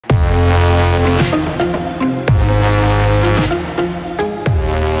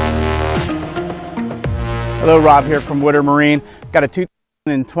Hello, Rob here from Woodard Marine. Got a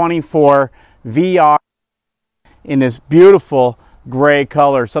 2024 VR in this beautiful gray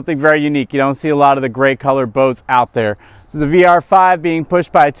color, something very unique. You don't see a lot of the gray colored boats out there. This is a VR5 being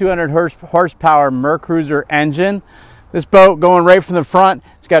pushed by a 200 horsepower Mercruiser engine. This boat going right from the front.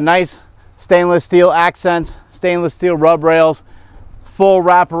 It's got nice stainless steel accents, stainless steel rub rails, full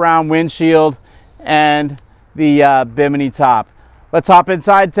wraparound windshield, and the bimini top. Let's hop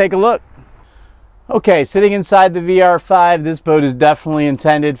inside and take a look. Okay, sitting inside the VR5, this boat is definitely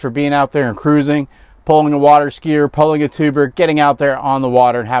intended for being out there and cruising, pulling a water skier, pulling a tuber, getting out there on the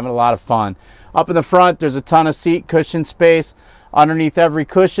water and having a lot of fun. Up in the front, there's a ton of seat cushion space. Underneath every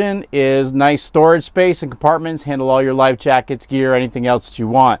cushion is nice storage space and compartments, handle all your life jackets, gear, anything else that you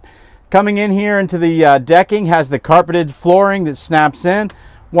want. Coming in here into the decking has the carpeted flooring that snaps in.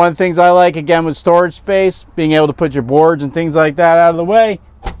 One of the things I like, again, with storage space, being able to put your boards and things like that out of the way.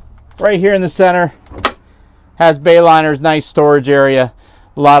 Right here in the center has Bayliner's nice storage area.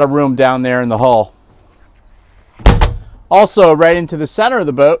 A lot of room down there in the hull. Also, right into the center of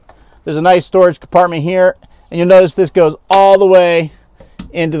the boat, there's a nice storage compartment here. And you'll notice this goes all the way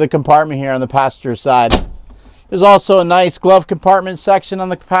into the compartment here on the passenger side. There's also a nice glove compartment section on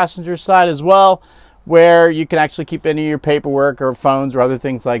the passenger side as well, where you can actually keep any of your paperwork or phones or other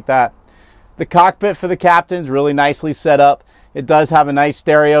things like that. The cockpit for the captain's really nicely set up. It does have a nice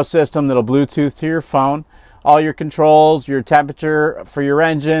stereo system that'll Bluetooth to your phone. All your controls, your temperature for your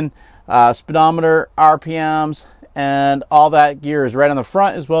engine, speedometer, RPMs, and all that gear is right on the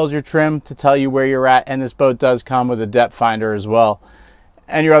front, as well as your trim to tell you where you're at. And this boat does come with a depth finder as well,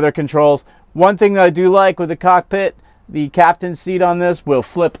 and your other controls. One thing that I do like with the cockpit, the captain's seat on this will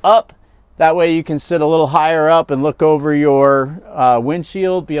flip up. That way you can sit a little higher up and look over your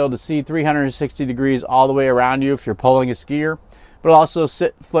windshield, be able to see 360 degrees all the way around you if you're pulling a skier. But also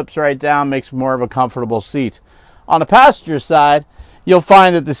flips right down, makes more of a comfortable seat. On the passenger side, you'll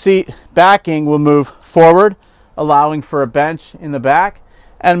find that the seat backing will move forward, allowing for a bench in the back,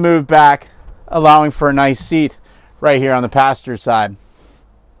 and move back, allowing for a nice seat right here on the passenger side.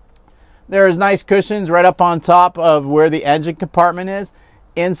 There is nice cushions right up on top of where the engine compartment is.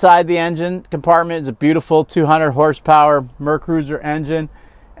 Inside the engine compartment is a beautiful 200 horsepower Mercruiser engine,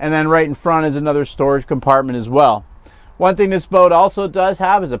 and then right in front is another storage compartment as well. One thing this boat also does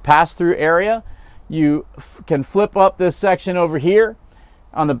have is a pass-through area. You can flip up this section over here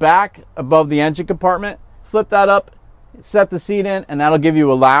on the back above the engine compartment, flip that up, set the seat in, and that'll give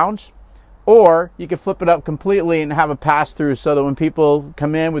you a lounge. Or you can flip it up completely and have a pass-through so that when people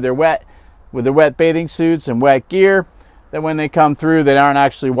come in with their wet bathing suits and wet gear, that when they come through, they aren't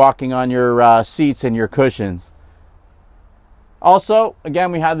actually walking on your seats and your cushions. Also,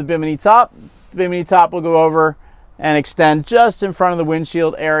 again, we have the bimini top. The bimini top will go over and extend just in front of the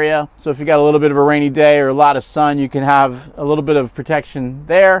windshield area. So if you got a little bit of a rainy day or a lot of sun, you can have a little bit of protection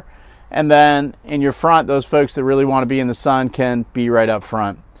there. And then in your front, those folks that really want to be in the sun can be right up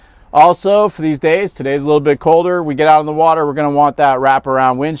front. Also, for these days, today's a little bit colder. We get out in the water, we're going to want that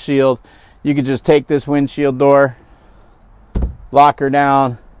wraparound windshield. You could just take this windshield door, lock her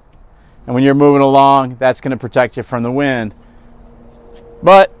down, and when you're moving along, that's going to protect you from the wind.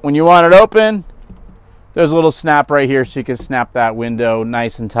 But when you want it open, there's a little snap right here so you can snap that window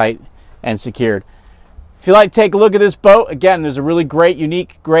nice and tight and secured. If you'd like to take a look at this boat, again, there's a really great,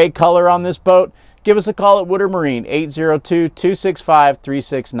 unique gray color on this boat. Give us a call at Woodard Marine,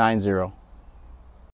 802-265-3690.